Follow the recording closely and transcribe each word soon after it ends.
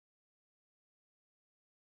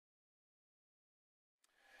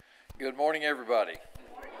Good morning, everybody.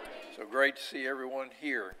 So great to see everyone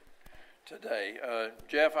here today.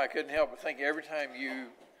 Jeff, I couldn't help but think every time you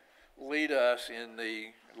lead us in the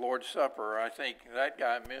Lord's Supper, I think that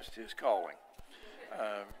guy missed his calling.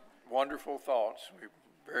 Wonderful thoughts. We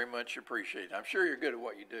very much appreciate it. I'm sure you're good at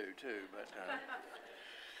what you do, too,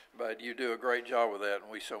 but you do a great job with that,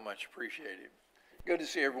 and we so much appreciate it. Good to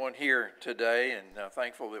see everyone here today, and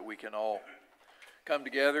thankful that we can all come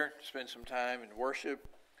together, spend some time in worship,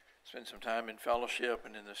 spend some time in fellowship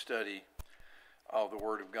and in the study of the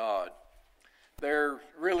Word of God. There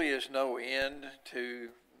really is no end to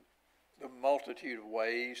the multitude of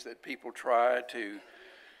ways that people try to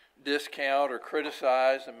discount or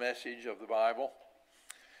criticize the message of the Bible.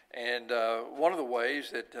 And one of the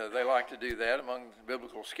ways that they like to do that among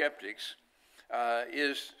biblical skeptics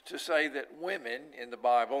is to say that women in the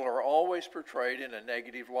Bible are always portrayed in a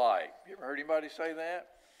negative light. You ever heard anybody say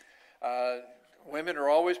that? Women are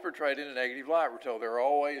always portrayed in a negative light. We're told they're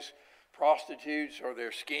always prostitutes, or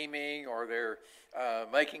they're scheming, or they're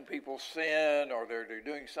making people sin, or they're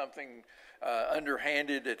doing something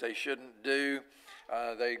underhanded that they shouldn't do.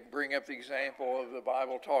 They bring up the example of the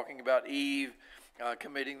Bible talking about Eve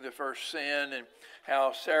committing the first sin, and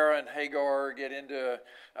how Sarah and Hagar get into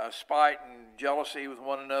spite and jealousy with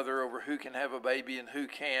one another over who can have a baby and who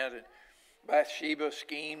can't. And Bathsheba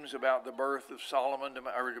schemes about the birth of Solomon,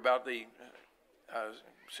 or about the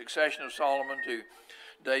succession of Solomon to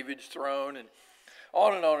David's throne, and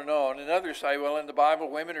on and on and on. And others say, well, in the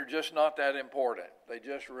Bible, women are just not that important. They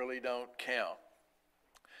just really don't count.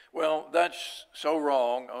 Well, that's so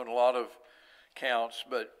wrong on a lot of counts,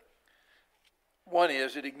 but one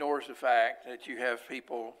is it ignores the fact that you have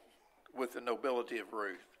people with the nobility of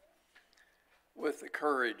Ruth, with the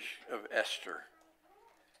courage of Esther.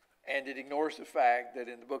 And it ignores the fact that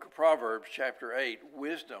in the book of Proverbs, chapter 8,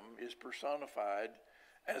 wisdom is personified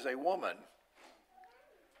as a woman.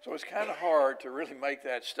 So it's kind of hard to really make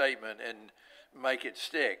that statement and make it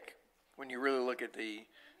stick when you really look at the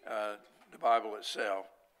Bible itself.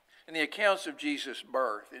 And the accounts of Jesus'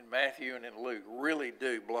 birth in Matthew and in Luke really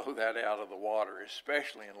do blow that out of the water,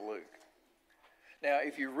 especially in Luke. Now,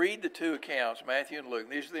 if you read the two accounts, Matthew and Luke,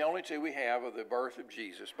 these are the only two we have of the birth of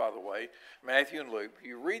Jesus, by the way, Matthew and Luke. If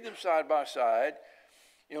you read them side by side,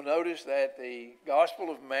 you'll notice that the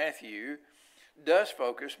Gospel of Matthew does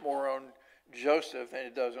focus more on Joseph than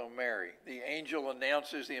it does on Mary. The angel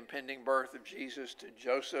announces the impending birth of Jesus to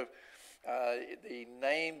Joseph. The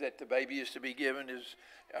name that the baby is to be given is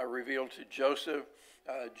revealed to Joseph.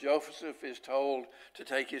 Joseph is told to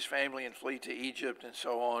take his family and flee to Egypt, and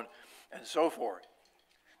so on and so forth.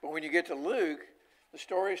 But when you get to Luke, the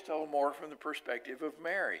story is told more from the perspective of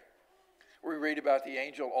Mary. We read about the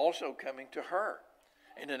angel also coming to her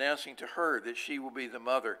and announcing to her that she will be the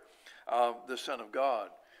mother of the Son of God.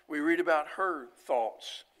 We read about her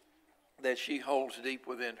thoughts that she holds deep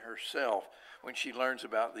within herself when she learns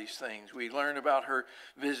about these things. We learn about her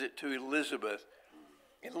visit to Elizabeth.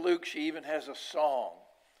 In Luke, she even has a song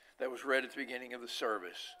that was read at the beginning of the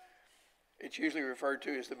service. It's usually referred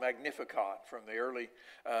to as the Magnificat from the early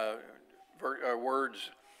words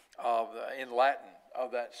in Latin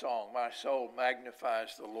of that song. My soul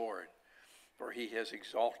magnifies the Lord, for he has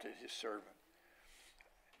exalted his servant.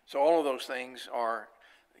 So all of those things are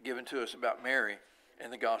given to us about Mary in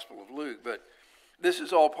the Gospel of Luke. But this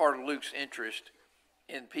is all part of Luke's interest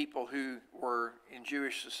in people who were in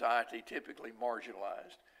Jewish society typically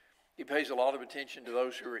marginalized. He pays a lot of attention to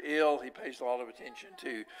those who are ill. He pays a lot of attention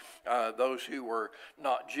to those who were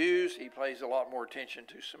not Jews. He pays a lot more attention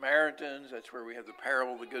to Samaritans. That's where we have the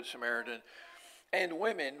parable of the Good Samaritan. And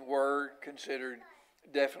women were considered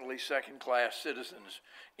definitely second-class citizens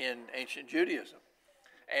in ancient Judaism.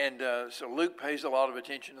 And so Luke pays a lot of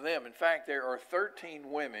attention to them. In fact, there are 13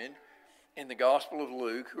 women in the Gospel of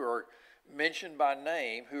Luke who are mentioned by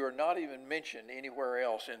name who are not even mentioned anywhere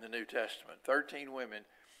else in the New Testament. 13 women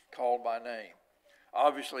called by name.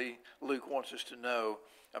 Obviously, Luke wants us to know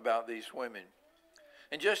about these women.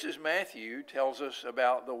 And just as Matthew tells us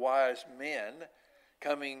about the wise men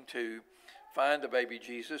coming to find the baby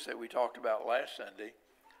Jesus that we talked about last Sunday,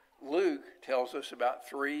 Luke tells us about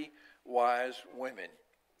three wise women.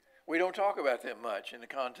 We don't talk about them much in the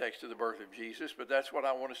context of the birth of Jesus, but that's what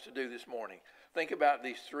I want us to do this morning. Think about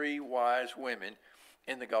these three wise women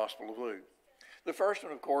in the Gospel of Luke. The first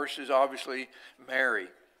one, of course, is obviously Mary.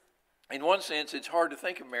 In one sense, it's hard to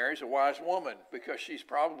think of Mary as a wise woman because she's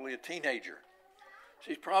probably a teenager.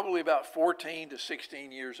 She's probably about 14 to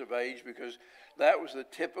 16 years of age because that was the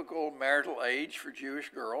typical marital age for Jewish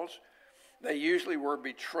girls. They usually were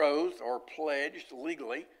betrothed or pledged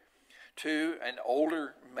legally to an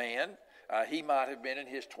older man He might have been in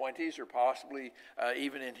his 20s or possibly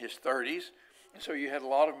even in his 30s. And so you had a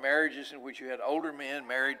lot of marriages in which you had older men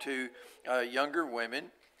married to younger women.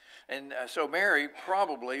 And so Mary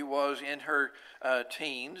probably was in her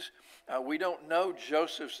teens. We don't know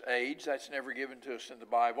Joseph's age. That's never given to us in the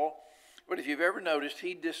Bible. But if you've ever noticed,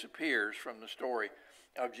 he disappears from the story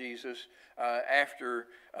of Jesus after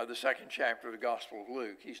the second chapter of the Gospel of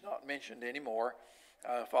Luke. He's not mentioned anymore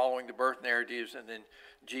following the birth narratives and then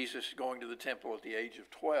Jesus going to the temple at the age of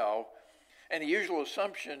 12. And the usual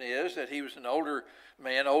assumption is that he was an older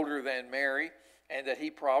man, older than Mary, and that he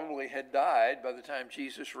probably had died by the time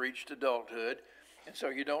Jesus reached adulthood. And so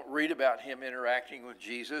you don't read about him interacting with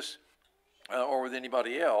Jesus or with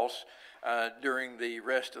anybody else during the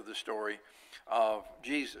rest of the story of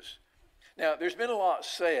Jesus. Now, there's been a lot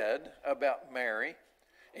said about Mary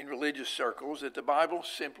in religious circles that the Bible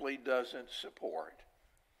simply doesn't support.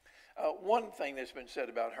 One thing that's been said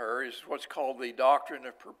about her is what's called the doctrine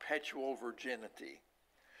of perpetual virginity.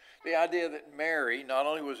 The idea that Mary not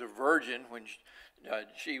only was a virgin when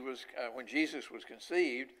Jesus was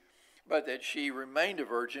conceived, but that she remained a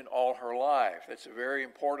virgin all her life. That's a very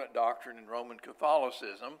important doctrine in Roman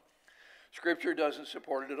Catholicism. Scripture doesn't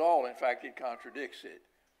support it at all. In fact, it contradicts it.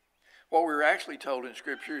 What we're actually told in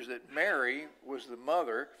Scripture is that Mary was the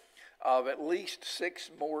mother of at least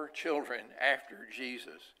 6 more children after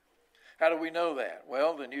Jesus. How do we know that?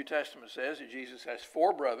 Well, the New Testament says that Jesus has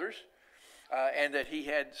 4 brothers and that he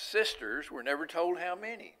had sisters. We're never told how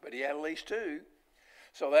many, but he had at least 2.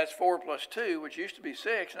 So that's 4 plus 2, which used to be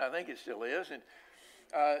 6, and I think it still is. And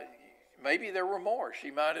maybe there were more.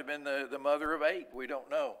 She might have been the mother of 8. We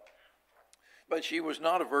don't know. But she was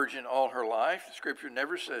not a virgin all her life. The Scripture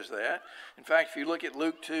never says that. In fact, if you look at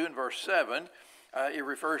Luke 2 and verse 7, it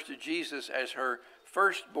refers to Jesus as her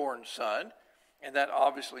firstborn son. And that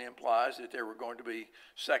obviously implies that there were going to be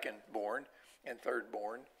second-born and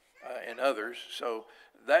third-born and others. So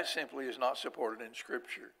that simply is not supported in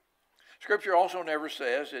Scripture. Scripture also never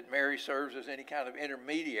says that Mary serves as any kind of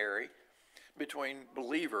intermediary between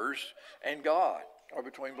believers and God or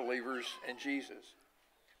between believers and Jesus.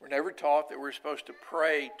 We're never taught that we're supposed to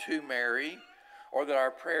pray to Mary or that our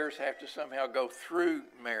prayers have to somehow go through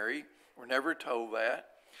Mary. We're never told that.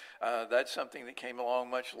 That's something that came along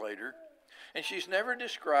much later. And she's never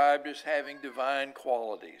described as having divine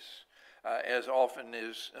qualities, as often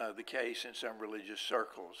is the case in some religious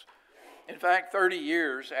circles. In fact, 30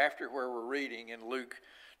 years after where we're reading in Luke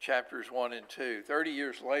chapters 1 and 2, 30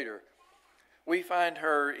 years later, we find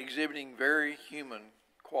her exhibiting very human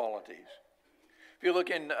qualities. If you look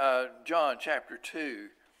in John chapter 2,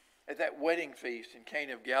 at that wedding feast in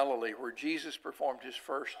Cana of Galilee where Jesus performed his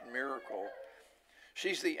first miracle,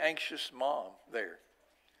 she's the anxious mom there.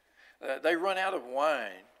 They run out of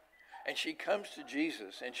wine, and she comes to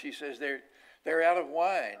Jesus, and she says they're out of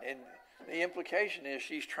wine. And the implication is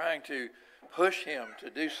she's trying to push him to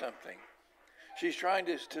do something. She's trying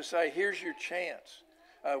to say, here's your chance.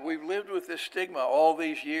 We've lived with this stigma all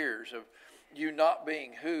these years of you not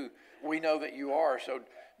being who we know that you are. So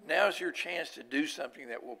now's your chance to do something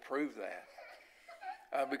that will prove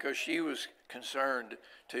that. Because she was concerned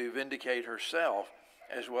to vindicate herself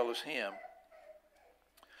as well as him.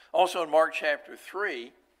 Also in Mark chapter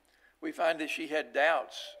 3, we find that she had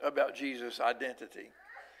doubts about Jesus' identity.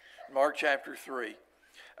 Mark chapter 3,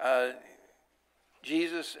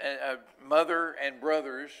 Jesus' mother and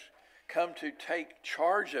brothers come to take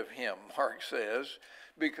charge of him, Mark says,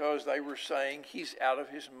 because they were saying he's out of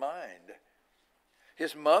his mind.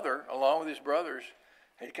 His mother, along with his brothers,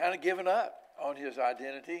 had kind of given up on his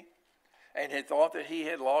identity and had thought that he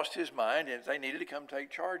had lost his mind and they needed to come take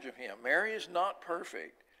charge of him. Mary is not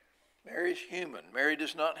perfect. Mary is human. Mary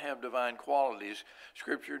does not have divine qualities.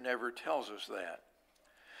 Scripture never tells us that.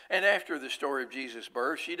 And after the story of Jesus'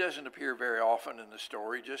 birth, she doesn't appear very often in the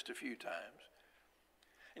story, just a few times.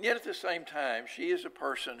 And yet at the same time, she is a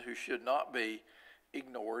person who should not be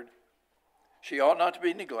ignored. She ought not to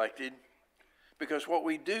be neglected, because what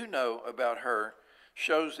we do know about her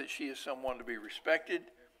shows that she is someone to be respected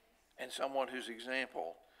and someone whose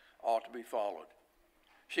example ought to be followed.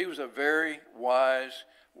 She was a very wise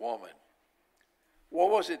woman. What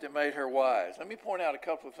was it that made her wise? Let me point out a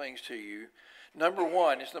couple of things to you. Number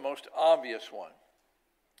one is the most obvious one.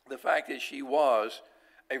 The fact that she was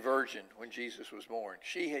a virgin when Jesus was born.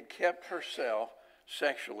 She had kept herself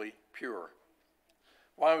sexually pure.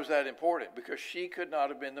 Why was that important? Because she could not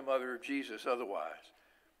have been the mother of Jesus otherwise.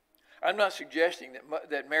 I'm not suggesting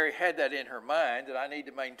that Mary had that in her mind, that I need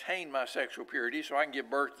to maintain my sexual purity so I can give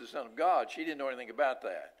birth to the Son of God. She didn't know anything about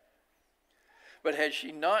that. But had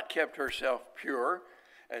she not kept herself pure,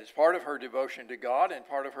 as part of her devotion to God and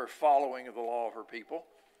part of her following of the law of her people.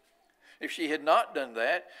 If she had not done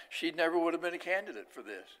that, she never would have been a candidate for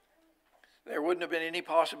this. There wouldn't have been any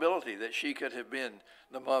possibility that she could have been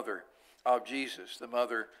the mother of Jesus, the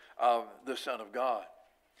mother of the Son of God.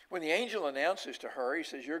 When the angel announces to her, he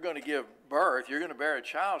says, you're going to give birth, you're going to bear a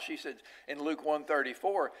child. She said in Luke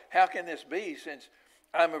 1:34, how can this be since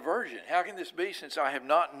I'm a virgin? How can this be since I have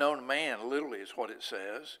not known a man? Literally is what it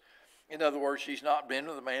says. In other words, she's not been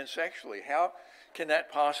with a man sexually. How can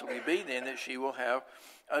that possibly be then that she will have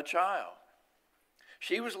a child?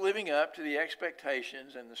 She was living up to the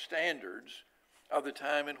expectations and the standards of the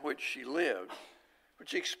time in which she lived,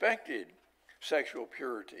 which expected sexual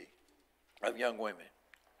purity of young women.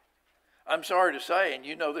 I'm sorry to say, and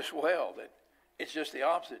you know this well, that it's just the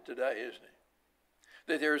opposite today, isn't it?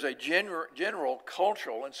 That there is a general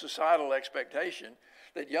cultural and societal expectation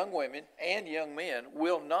that young women and young men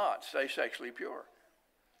will not stay sexually pure.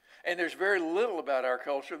 And there's very little about our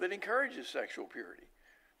culture that encourages sexual purity.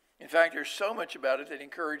 In fact, there's so much about it that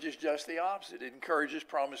encourages just the opposite. It encourages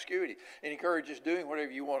promiscuity. It encourages doing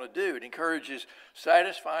whatever you want to do. It encourages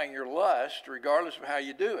satisfying your lust regardless of how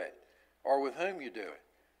you do it or with whom you do it.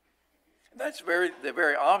 That's the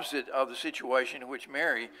very opposite of the situation in which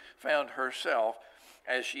Mary found herself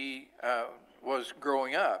as she was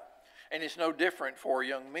growing up. And it's no different for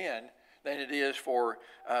young men than it is for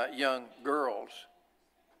young girls.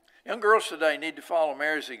 Young girls today need to follow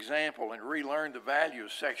Mary's example and relearn the value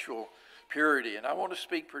of sexual purity. And I want to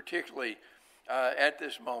speak particularly at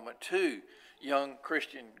this moment to young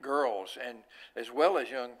Christian girls and as well as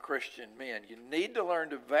young Christian men. You need to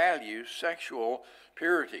learn to value sexual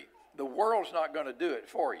purity. The world's not going to do it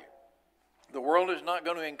for you. The world is not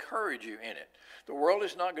going to encourage you in it. The world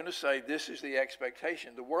is not going to say this is the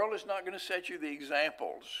expectation. The world is not going to set you the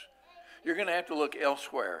examples. You're going to have to look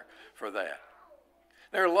elsewhere for that.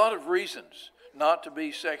 There are a lot of reasons not to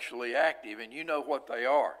be sexually active, and you know what they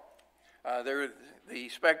are. There are the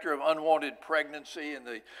specter of unwanted pregnancy and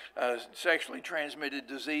the sexually transmitted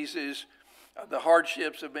diseases, the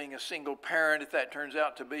hardships of being a single parent, if that turns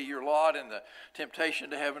out to be your lot, and the temptation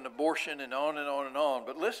to have an abortion, and on and on and on.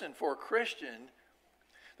 But listen, for a Christian,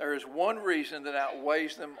 there is one reason that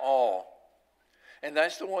outweighs them all. And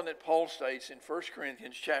that's the one that Paul states in 1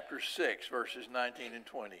 Corinthians chapter 6, verses 19 and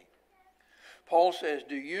 20. Paul says,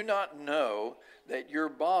 do you not know that your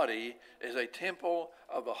body is a temple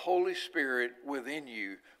of the Holy Spirit within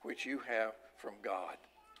you, which you have from God?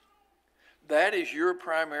 That is your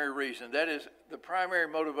primary reason. That is the primary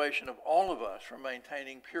motivation of all of us for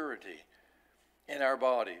maintaining purity in our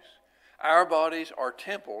bodies. Our bodies are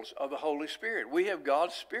temples of the Holy Spirit. We have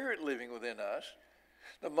God's Spirit living within us.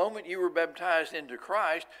 The moment you were baptized into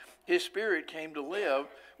Christ, His Spirit came to live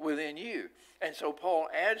within you. And so Paul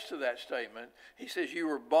adds to that statement. He says, you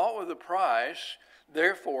were bought with a price,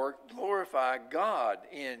 therefore glorify God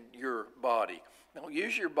in your body. Don't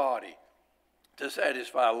use your body to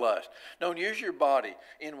satisfy lust. Don't use your body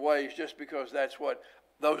in ways just because that's what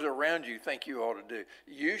those around you think you ought to do.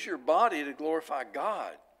 Use your body to glorify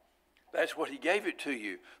God. That's what He gave it to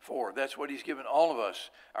you for. That's what He's given all of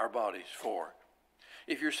us our bodies for.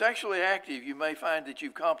 If you're sexually active, you may find that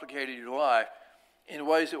you've complicated your life in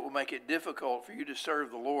ways that will make it difficult for you to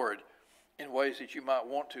serve the Lord in ways that you might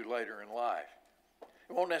want to later in life.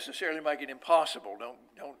 It won't necessarily make it impossible.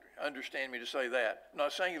 Don't understand me to say that. I'm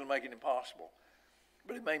not saying it'll make it impossible,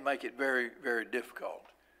 but it may make it very, very difficult.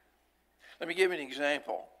 Let me give you an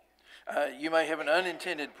example. You may have an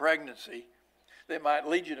unintended pregnancy that might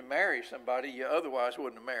lead you to marry somebody you otherwise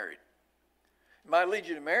wouldn't have married. It might lead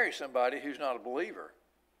you to marry somebody who's not a believer.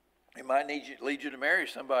 It might lead you to marry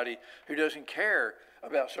somebody who doesn't care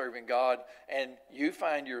about serving God, and you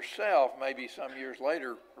find yourself maybe some years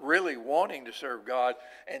later really wanting to serve God,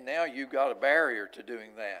 and now you've got a barrier to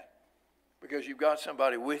doing that because you've got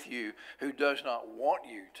somebody with you who does not want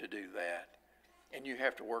you to do that, and you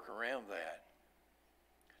have to work around that.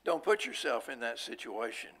 Don't put yourself in that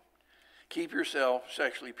situation. Keep yourself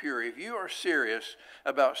sexually pure. If you are serious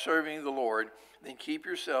about serving the Lord, then keep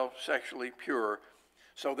yourself sexually pure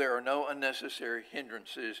so there are no unnecessary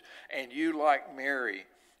hindrances, and you, like Mary,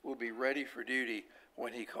 will be ready for duty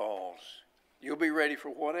when He calls. You'll be ready for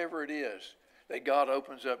whatever it is that God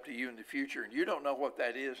opens up to you in the future, and you don't know what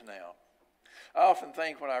that is now. I often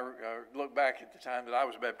think when I look back at the time that I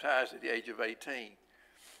was baptized at the age of 18,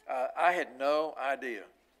 I had no idea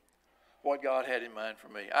what God had in mind for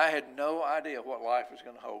me. I had no idea what life was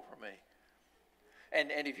going to hold for me.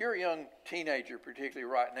 And if you're a young teenager, particularly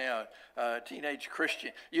right now, teenage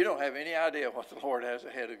Christian, you don't have any idea what the Lord has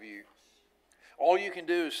ahead of you All you can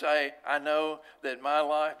do is say, I know that my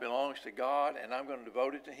life belongs to God and I'm going to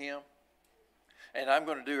devote it to Him. And I'm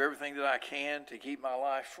going to do everything that I can to keep my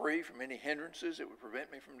life free from any hindrances that would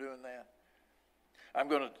prevent me from doing that. I'm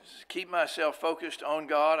going to keep myself focused on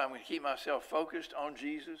God. I'm going to keep myself focused on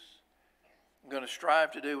Jesus. I'm going to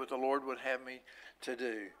strive to do what the Lord would have me to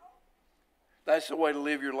do. That's the way to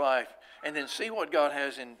live your life. And then see what God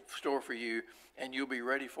has in store for you, and you'll be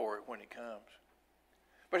ready for it when it comes.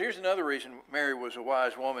 But here's another reason Mary was a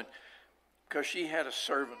wise woman, because she had a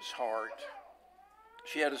servant's heart.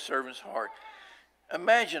 She had a servant's heart.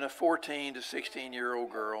 Imagine a 14 to 16-year-old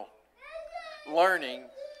girl learning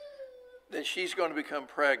that she's going to become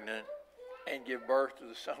pregnant and give birth to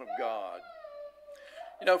the Son of God.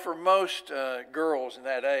 You know, for most girls in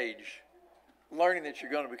that age, learning that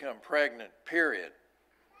you're going to become pregnant, period,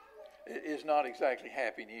 is not exactly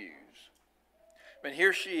happy news. But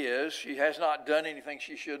here she is. She has not done anything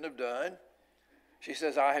she shouldn't have done. She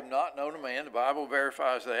says, I have not known a man. The Bible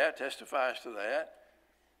verifies that, testifies to that.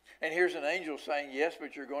 And here's an angel saying, yes,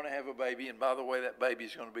 but you're going to have a baby. And by the way, that baby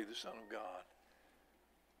is going to be the Son of God.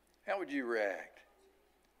 How would you react?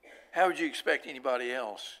 How would you expect anybody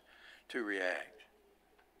else to react?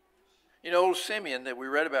 You know, old Simeon that we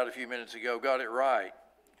read about a few minutes ago got it right.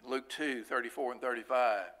 Luke 2, 34 and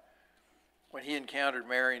 35. When he encountered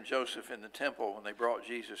Mary and Joseph in the temple when they brought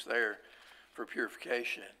Jesus there for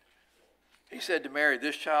purification. He said to Mary,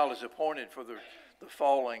 this child is appointed for the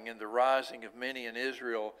falling and the rising of many in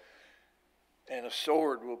Israel, and a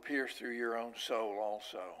sword will pierce through your own soul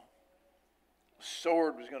also. A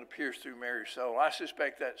sword was going to pierce through Mary's soul. I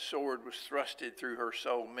suspect that sword was thrusted through her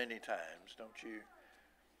soul many times, don't you?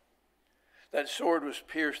 That sword was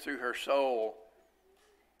pierced through her soul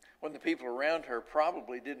when the people around her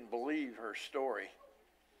probably didn't believe her story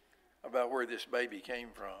about where this baby came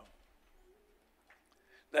from.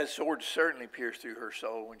 That sword certainly pierced through her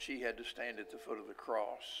soul when she had to stand at the foot of the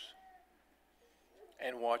cross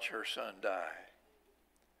and watch her son die.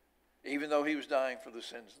 Even though he was dying for the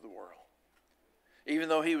sins of the world. Even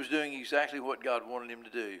though he was doing exactly what God wanted him to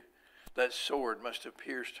do, that sword must have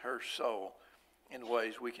pierced her soul in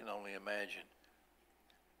ways we can only imagine.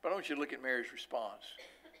 But I want you to look at Mary's response.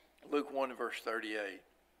 Luke 1 verse 38.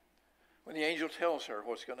 When the angel tells her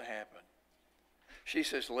what's going to happen, she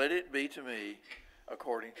says, let it be to me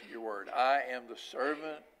according to your word. I am the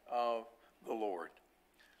servant of the Lord.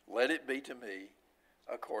 Let it be to me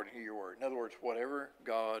according to your word. In other words, whatever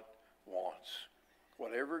God wants,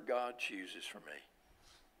 whatever God chooses for me,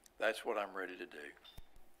 that's what I'm ready to do.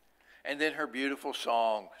 And then her beautiful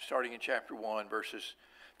song, starting in chapter 1, verses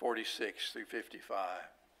 46 through 55.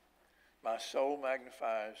 My soul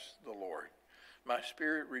magnifies the Lord. My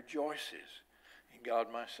spirit rejoices in God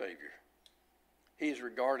my Savior. He has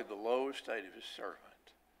regarded the low estate of his servant.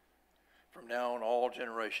 From now on, all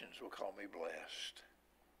generations will call me blessed.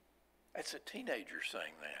 That's a teenager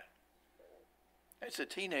saying that. That's a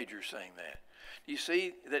teenager saying that. Do you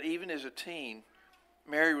see that even as a teen,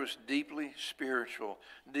 Mary was deeply spiritual,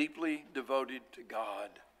 deeply devoted to God,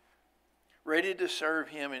 ready to serve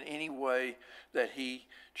him in any way that he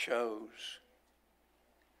chose.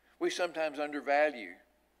 We sometimes undervalue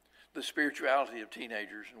the spirituality of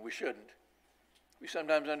teenagers, and we shouldn't. We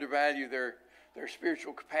sometimes undervalue their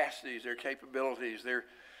spiritual capacities, their capabilities, their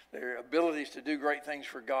abilities to do great things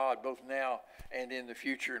for God, both now and in the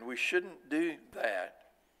future, and we shouldn't do that.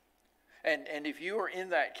 And if you are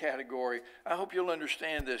in that category, I hope you'll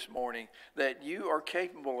understand this morning that you are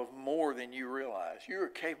capable of more than you realize. You are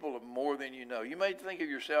capable of more than you know. You may think of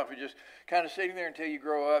yourself as just kind of sitting there until you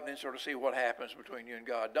grow up and then sort of see what happens between you and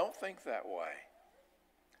God. Don't think that way.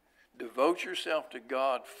 Devote yourself to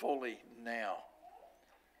God fully now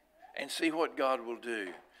and see what God will do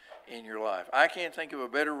in your life. I can't think of a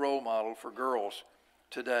better role model for girls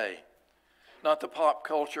today. Not the pop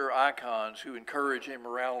culture icons who encourage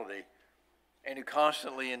immorality and who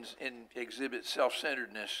constantly exhibit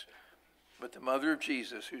self-centeredness, but the mother of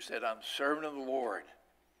Jesus who said, I'm the servant of the Lord.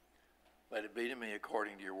 Let it be to me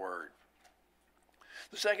according to your word.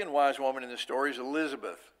 The second wise woman in the story is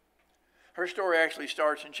Elizabeth. Her story actually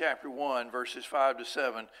starts in chapter 1, verses 5 to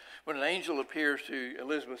 7, when an angel appears to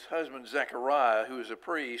Elizabeth's husband, Zechariah, who is a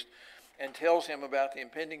priest, and tells him about the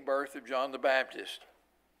impending birth of John the Baptist.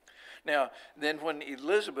 Now, then when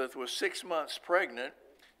Elizabeth was 6 months pregnant,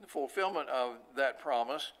 the fulfillment of that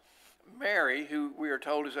promise, Mary, who we are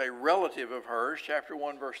told is a relative of hers, chapter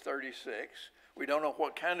 1, verse 36. We don't know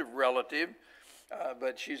what kind of relative,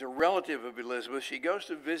 but she's a relative of Elizabeth. She goes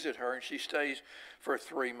to visit her, and she stays for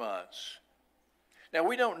 3 months. Now,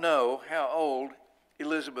 we don't know how old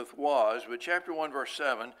Elizabeth was, but chapter 1, verse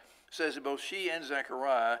 7 says that both she and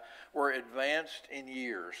Zechariah were advanced in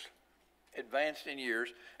years,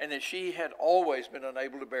 and that she had always been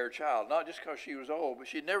unable to bear a child, not just because she was old, but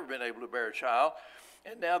she'd never been able to bear a child.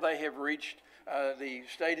 And now they have reached the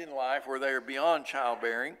state in life where they are beyond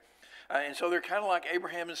childbearing. And so they're kind of like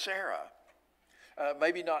Abraham and Sarah.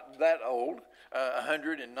 Maybe not that old,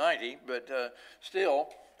 190, but still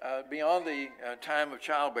beyond the time of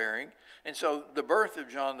childbearing. And so the birth of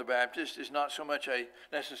John the Baptist is not so much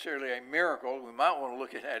necessarily a miracle. We might want to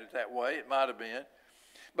look at it that way. It might have been.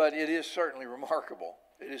 But it is certainly remarkable.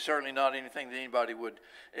 It is certainly not anything that anybody would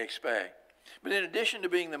expect. But in addition to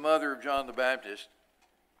being the mother of John the Baptist,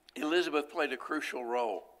 Elizabeth played a crucial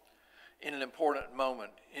role in an important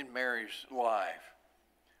moment in Mary's life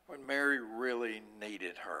when Mary really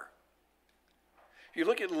needed her. If you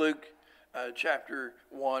look at Luke chapter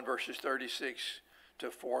 1, verses 36 to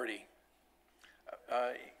 40,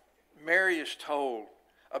 Mary is told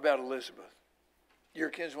about Elizabeth. Your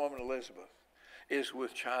kinswoman Elizabeth is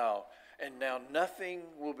with child, and now nothing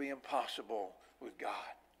will be impossible with God.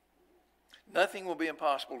 Nothing will be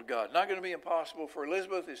impossible to God. Not going to be impossible for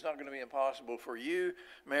Elizabeth. It's not going to be impossible for you,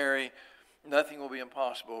 Mary. Nothing will be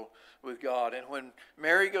impossible with God. And when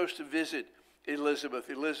Mary goes to visit Elizabeth,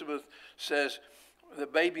 Elizabeth says the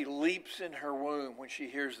baby leaps in her womb when she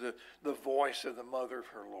hears the voice of the mother of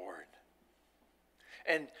her Lord.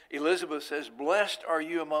 And Elizabeth says, "Blessed are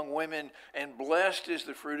you among women, and blessed is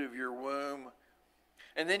the fruit of your womb."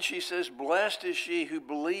 And then she says, "Blessed is she who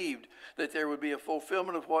believed that there would be a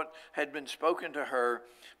fulfillment of what had been spoken to her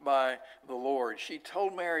by the Lord." She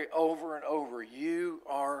told Mary over and over, "You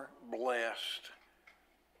are blessed."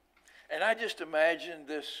 And I just imagine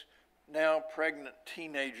this now pregnant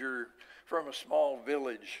teenager from a small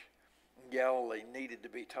village in Galilee needed to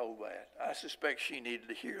be told that. I suspect she needed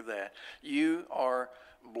to hear that. You are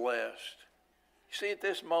blessed. You see, at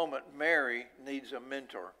this moment, Mary needs a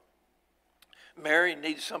mentor. Mary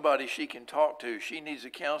needs somebody she can talk to. She needs a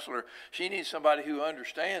counselor. She needs somebody who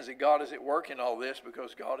understands that God is at work in all this,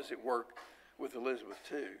 because God is at work with Elizabeth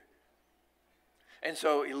too. And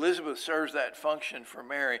so Elizabeth serves that function for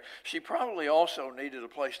Mary. She probably also needed a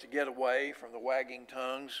place to get away from the wagging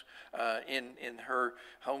tongues in her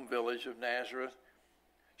home village of Nazareth.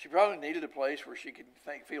 She probably needed a place where she could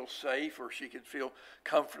feel safe, or she could feel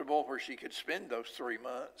comfortable, where she could spend those 3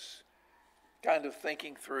 months kind of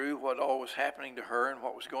thinking through what all was happening to her and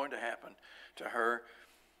what was going to happen to her.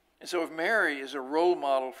 And so if Mary is a role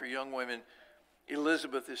model for young women,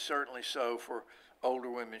 Elizabeth is certainly so for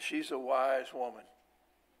older women. She's a wise woman.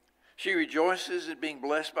 She rejoices at being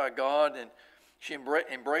blessed by God, and she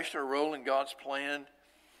embraced her role in God's plan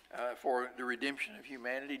for the redemption of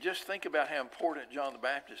humanity. Just think about how important John the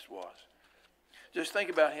Baptist was. Just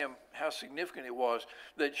think about him, how significant it was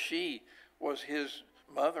that she was his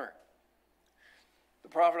mother. The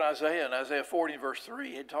prophet Isaiah in Isaiah 40 verse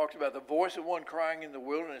 3 had talked about the voice of one crying in the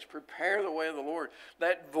wilderness, "Prepare the way of the Lord."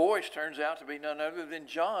 That voice turns out to be none other than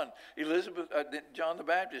John the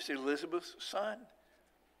Baptist, Elizabeth's son.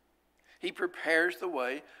 He prepares the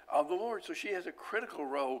way of the Lord. So she has a critical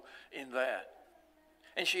role in that.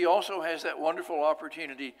 And she also has that wonderful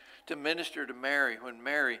opportunity to minister to Mary when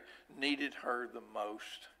Mary needed her the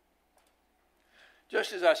most.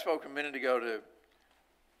 Just as I spoke a minute ago to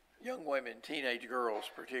young women, teenage girls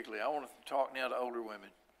particularly, I want to talk now to older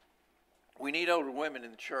women. We need older women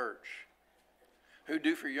in the church who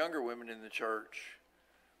do for younger women in the church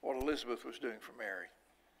what Elizabeth was doing for Mary.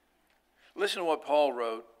 Listen to what Paul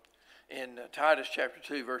wrote in Titus chapter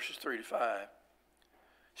 2, verses 3 to 5.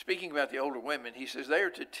 Speaking about the older women, he says, "They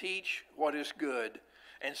are to teach what is good,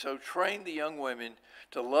 and so train the young women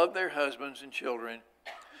to love their husbands and children,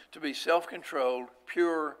 to be self-controlled,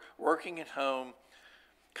 pure, working at home,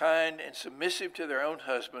 kind and submissive to their own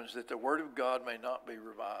husbands, that the word of God may not be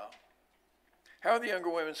reviled." How are the younger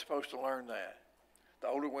women supposed to learn that? The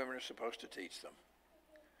older women are supposed to teach them.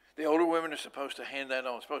 The older women are supposed to hand that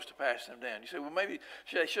on, supposed to pass them down. You say, well, maybe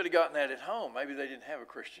they should have gotten that at home. Maybe they didn't have a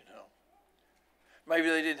Christian home. Maybe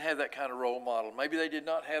they didn't have that kind of role model. Maybe they did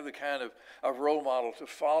not have the kind of role model to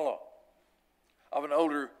follow of an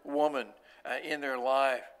older woman in their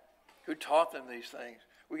life who taught them these things.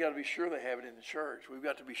 We got to be sure they have it in the church. We've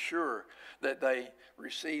got to be sure that they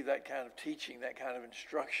receive that kind of teaching, that kind of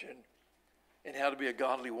instruction in how to be a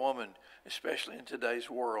godly woman, especially in today's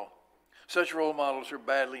world. Such role models are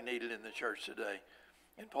badly needed in the church today.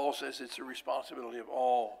 And Paul says it's the responsibility of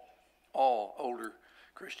all older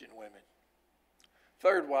Christian women.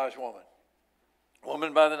 Third wise woman, a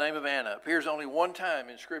woman by the name of Anna, appears only one time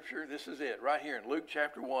in Scripture. This is it, right here in Luke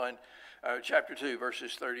chapter 2,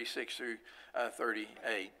 verses 36 through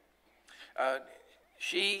 38.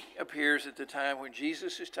 She appears at the time when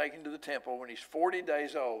Jesus is taken to the temple when he's 40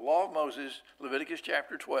 days old. Law of Moses, Leviticus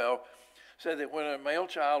chapter 12, said that when a male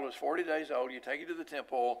child was 40 days old, you take it to the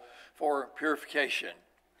temple for purification.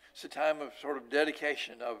 It's a time of sort of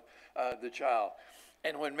dedication of the child.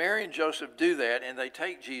 And when Mary and Joseph do that and they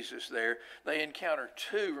take Jesus there, they encounter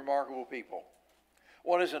two remarkable people.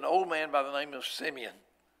 One is an old man by the name of Simeon.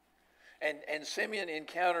 And Simeon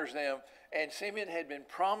encounters them, and Simeon had been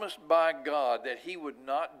promised by God that he would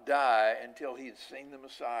not die until he had seen the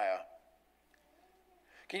Messiah.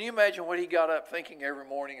 Can you imagine what he got up thinking every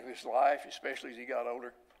morning of his life, especially as he got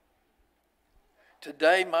older?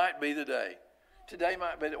 Today might be the day. Today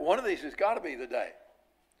might be one of these has got to be the day,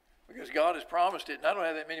 because God has promised it, and I don't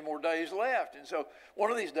have that many more days left. And so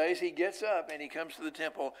one of these days he gets up and he comes to the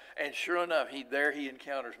temple, and sure enough, he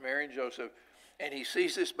encounters Mary and Joseph, and he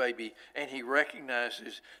sees this baby, and he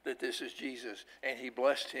recognizes that this is Jesus, and he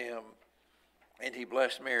blessed him, and he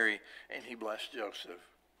blessed Mary, and he blessed Joseph.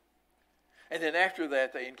 And then after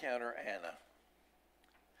that, they encounter Anna.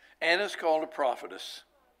 Anna's called a prophetess.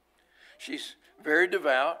 She's very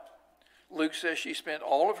devout. Luke says she spent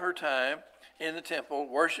all of her time in the temple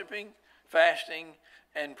worshiping, fasting,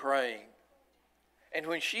 and praying. And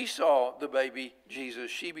when she saw the baby Jesus,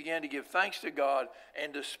 she began to give thanks to God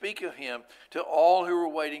and to speak of him to all who were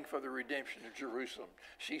waiting for the redemption of Jerusalem.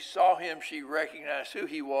 She saw him, she recognized who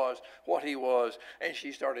he was, what he was, and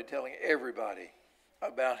she started telling everybody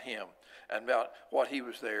about him and about what he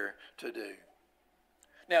was there to do.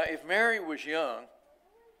 Now, if Mary was young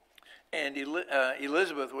and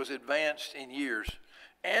Elizabeth was advanced in years,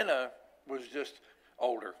 Anna was just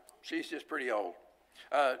older. She's just pretty old.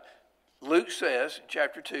 Luke says in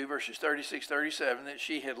chapter 2, verses 36, 37, that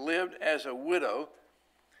she had lived as a widow,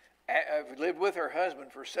 lived with her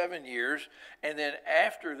husband for 7 years, and then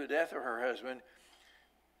after the death of her husband,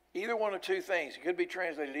 either one of two things. It could be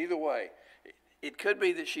translated either way. It could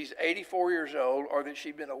be that she's 84 years old or that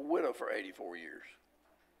she'd been a widow for 84 years.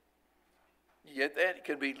 You get that? It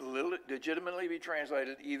could be legitimately be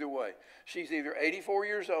translated either way. She's either 84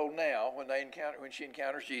 years old now when she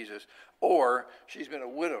encounters Jesus, or she's been a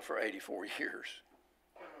widow for 84 years.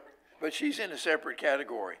 But she's in a separate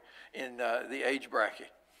category in the age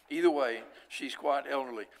bracket. Either way, she's quite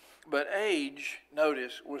elderly. But age,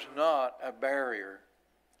 notice, was not a barrier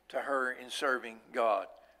to her in serving God.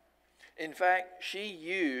 In fact, she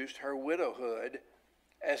used her widowhood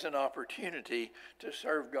as an opportunity to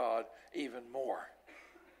serve God even more.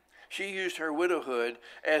 She used her widowhood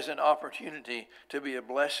as an opportunity to be a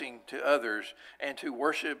blessing to others and to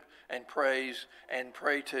worship and praise and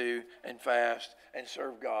pray to and fast and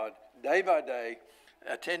serve God day by day,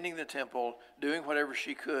 attending the temple, doing whatever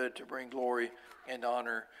she could to bring glory and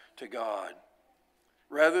honor to God.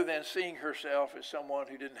 Rather than seeing herself as someone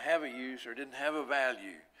who didn't have a use or didn't have a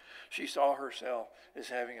value, she saw herself as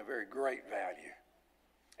having a very great value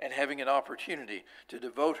and having an opportunity to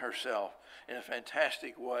devote herself in a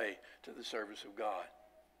fantastic way to the service of God.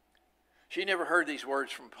 She never heard these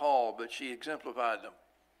words from Paul, but she exemplified them.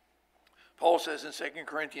 Paul says in 2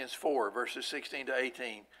 Corinthians 4, verses 16 to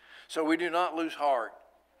 18, "So we do not lose heart.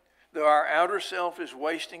 Though our outer self is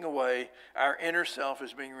wasting away, our inner self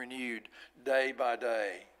is being renewed day by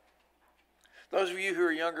day." Those of you who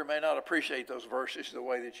are younger may not appreciate those verses the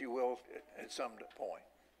way that you will at some point.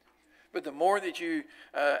 But the more that you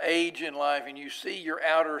age in life and you see your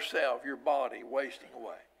outer self, your body, wasting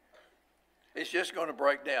away, it's just going to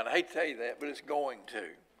break down. I hate to tell you that, but it's going to,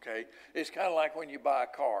 okay? It's kind of like when you buy a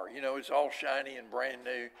car. You know, it's all shiny and brand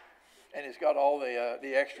new, and it's got all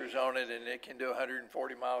the extras on it, and it can do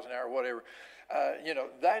 140 miles an hour, whatever.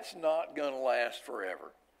 That's not going to last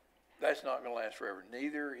forever. That's not going to last forever.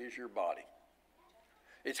 Neither is your body.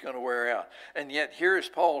 It's going to wear out. And yet here is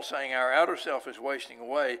Paul saying our outer self is wasting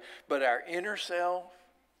away, but our inner self,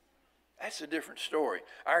 that's a different story.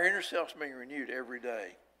 Our inner self's being renewed every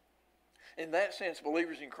day. In that sense,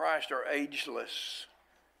 believers in Christ are ageless.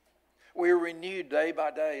 We are renewed day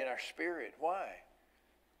by day in our spirit. Why?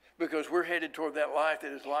 Because we're headed toward that life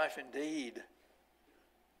that is life indeed.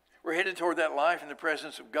 We're headed toward that life in the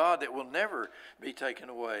presence of God that will never be taken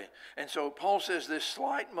away. And so Paul says this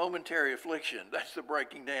slight momentary affliction, that's the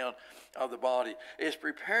breaking down of the body, is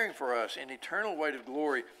preparing for us an eternal weight of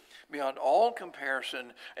glory beyond all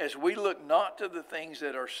comparison as we look not to the things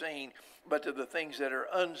that are seen, but to the things that are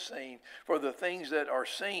unseen. For the things that are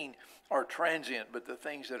seen are transient, but the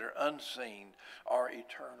things that are unseen are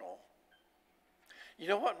eternal. You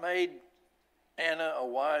know what made Anna a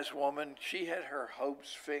wise woman? She had her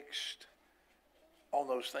hopes fixed on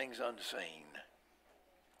those things unseen.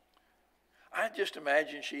 I just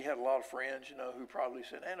imagine she had a lot of friends, who probably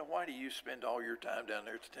said, Anna, why do you spend all your time down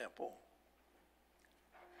there at the temple?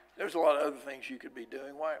 There's a lot of other things you could be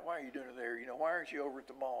doing. Why are you doing it there? Why aren't you over at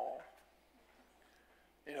the mall?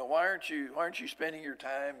 Why aren't you spending your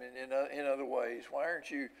time in other ways? Why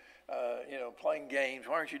aren't you, playing games?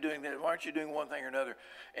 Why aren't you doing that? Why aren't you doing one thing or another?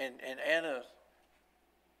 And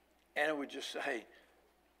Anna would just say,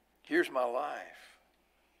 here's my life.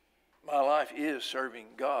 My life is serving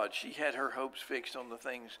God. She had her hopes fixed on the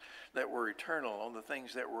things that were eternal, on the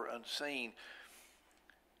things that were unseen.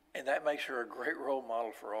 And that makes her a great role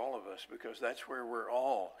model for all of us, because that's where we're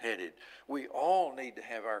all headed. We all need to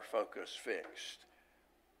have our focus fixed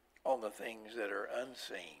on the things that are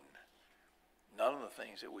unseen, not on the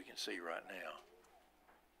things that we can see right now.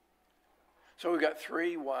 So we've got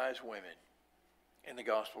three wise women in the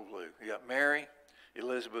Gospel of Luke. We got Mary,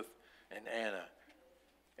 Elizabeth, and Anna.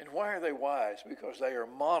 And why are they wise? Because they are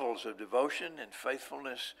models of devotion and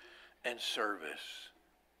faithfulness and service.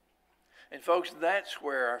 And folks, that's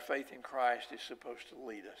where our faith in Christ is supposed to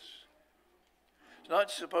lead us. It's not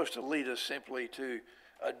supposed to lead us simply to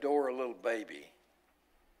adore a little baby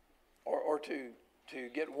or to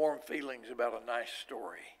get warm feelings about a nice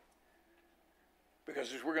story.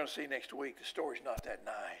 Because as we're going to see next week, the story's not that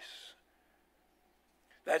nice.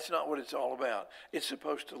 That's not what it's all about. It's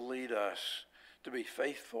supposed to lead us to be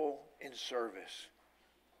faithful in service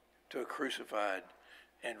to a crucified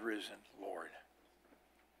and risen Lord.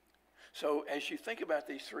 So as you think about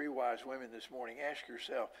these three wise women this morning, ask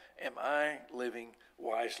yourself, am I living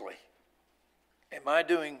wisely? Am I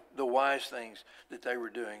doing the wise things that they were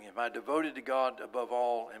doing? Am I devoted to God above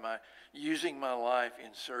all? Am I using my life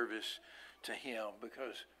in service to Him?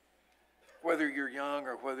 Because whether you're young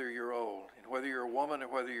or whether you're old, and whether you're a woman or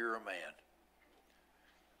whether you're a man,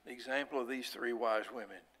 the example of these three wise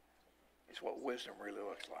women is what wisdom really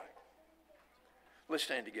looks like. Let's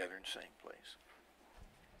stand together and sing, please.